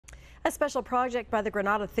A special project by the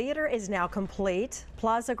Granada Theater is now complete.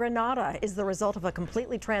 Plaza Granada is the result of a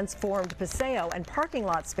completely transformed paseo and parking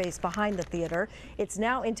lot space behind the theater. It's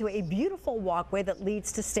now into a beautiful walkway that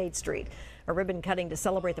leads to State Street. A ribbon cutting to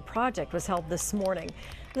celebrate the project was held this morning.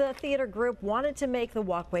 The theater group wanted to make the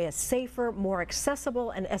walkway a safer, more accessible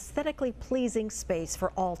and aesthetically pleasing space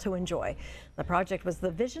for all to enjoy. The project was the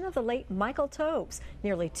vision of the late Michael Tobes.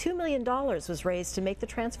 Nearly $2 million was raised to make the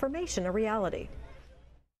transformation a reality.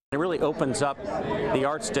 It really opens up the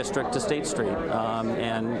Arts District to State Street,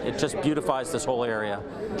 and it just beautifies this whole area,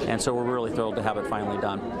 and so we're really thrilled to have it finally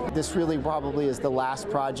done. This really probably is the last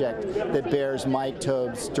project that bears Mike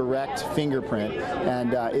Tobes' direct fingerprint,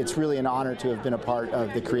 and it's really an honor to have been a part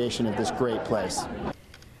of the creation of this great place.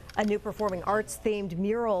 A new performing arts themed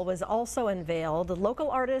mural was also unveiled. The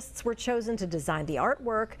local artists were chosen to design the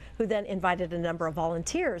artwork, who then invited a number of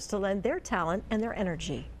volunteers to lend their talent and their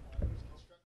energy.